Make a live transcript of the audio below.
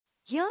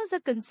Here's a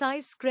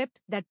concise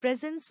script that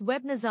presents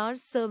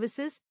WebNazar's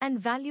services and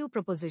value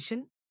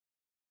proposition.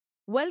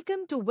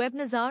 Welcome to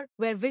WebNazar,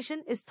 where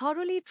vision is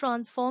thoroughly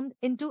transformed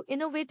into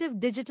innovative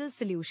digital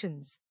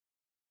solutions.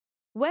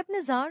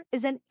 WebNazar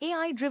is an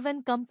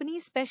AI-driven company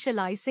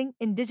specializing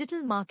in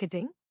digital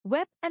marketing,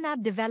 web and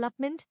app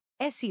development,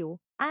 SEO,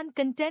 and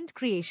content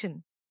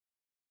creation.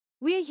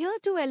 We are here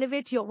to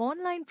elevate your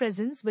online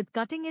presence with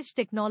cutting-edge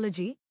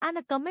technology and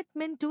a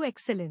commitment to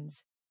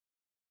excellence.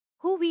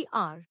 Who we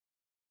are.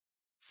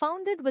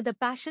 Founded with a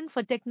passion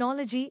for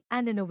technology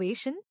and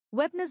innovation,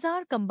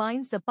 WebNazar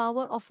combines the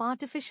power of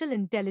artificial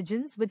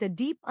intelligence with a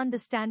deep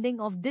understanding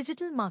of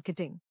digital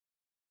marketing.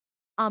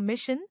 Our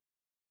mission?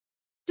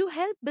 To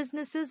help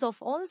businesses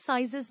of all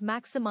sizes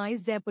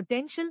maximize their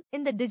potential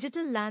in the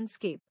digital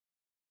landscape.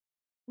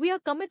 We are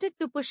committed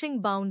to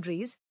pushing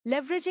boundaries,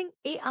 leveraging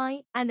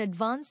AI and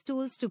advanced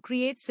tools to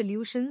create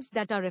solutions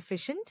that are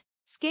efficient,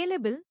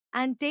 scalable,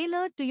 and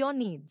tailored to your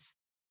needs.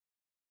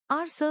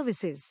 Our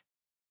services.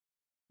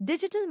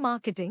 Digital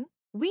marketing,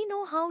 we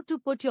know how to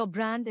put your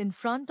brand in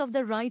front of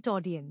the right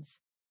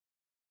audience.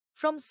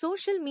 From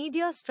social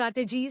media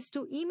strategies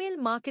to email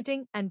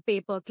marketing and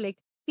pay-per-click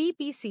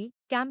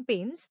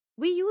campaigns,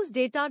 we use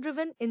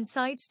data-driven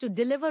insights to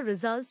deliver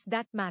results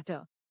that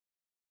matter.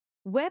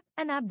 Web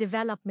and app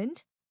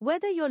development,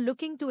 whether you're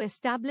looking to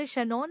establish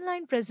an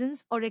online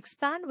presence or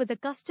expand with a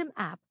custom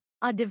app,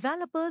 our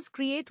developers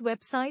create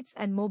websites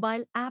and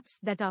mobile apps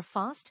that are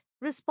fast,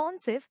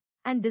 responsive,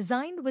 and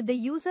designed with the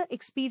user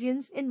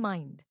experience in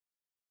mind.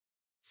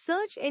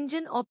 Search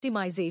engine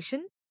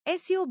optimization,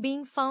 SEO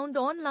being found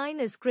online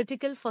is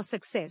critical for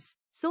success,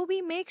 so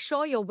we make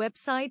sure your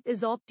website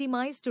is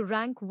optimized to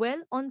rank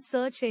well on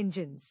search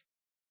engines.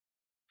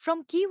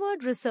 From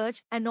keyword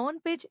research and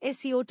on-page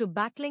SEO to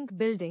backlink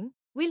building,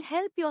 we'll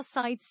help your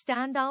site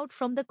stand out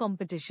from the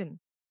competition.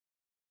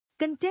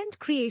 Content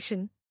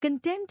creation,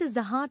 content is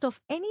the heart of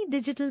any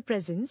digital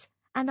presence,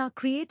 and our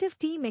creative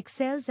team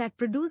excels at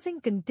producing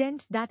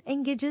content that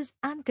engages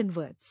and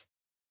converts.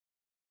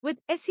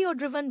 With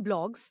SEO-driven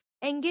blogs,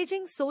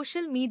 engaging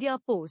social media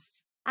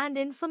posts, and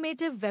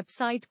informative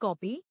website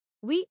copy,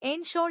 we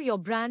ensure your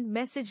brand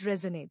message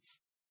resonates.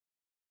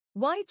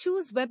 Why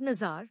choose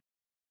WebNazar?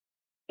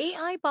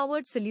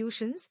 AI-powered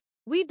solutions,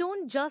 we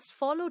don't just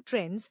follow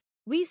trends,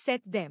 we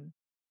set them.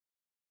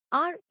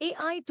 Our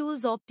AI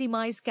tools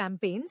optimize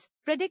campaigns,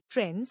 predict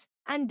trends,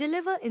 and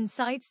deliver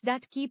insights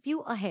that keep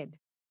you ahead.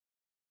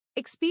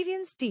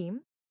 Experienced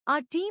team,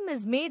 our team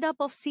is made up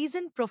of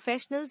seasoned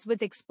professionals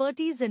with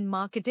expertise in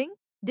marketing,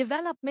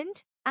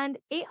 development, and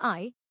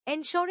AI,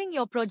 ensuring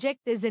your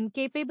project is in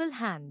capable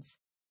hands.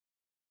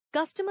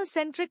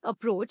 Customer-centric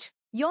approach,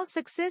 your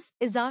success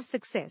is our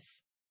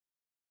success.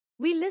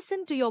 We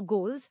listen to your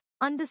goals,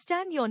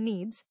 understand your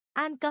needs,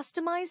 and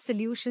customize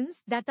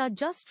solutions that are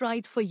just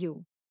right for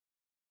you.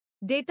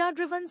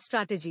 Data-driven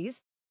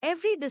strategies,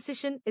 every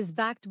decision is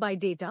backed by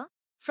data,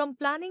 from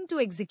planning to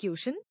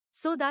execution,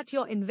 so that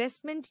your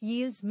investment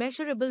yields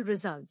measurable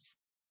results.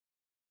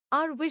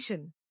 Our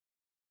vision.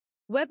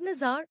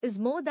 WebNazar is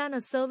more than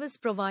a service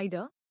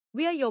provider,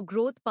 we are your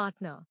growth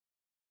partner.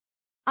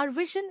 Our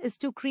vision is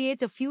to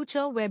create a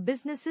future where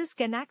businesses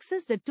can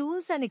access the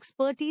tools and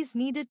expertise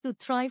needed to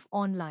thrive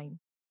online.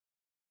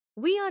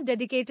 We are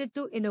dedicated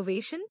to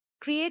innovation,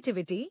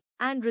 creativity,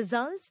 and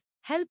results,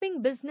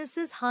 helping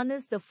businesses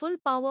harness the full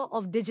power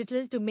of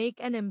digital to make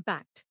an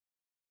impact.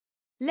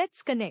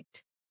 Let's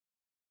connect.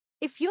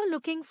 If you're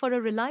looking for a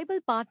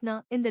reliable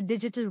partner in the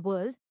digital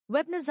world,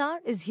 WebNazar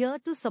is here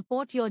to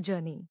support your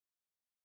journey.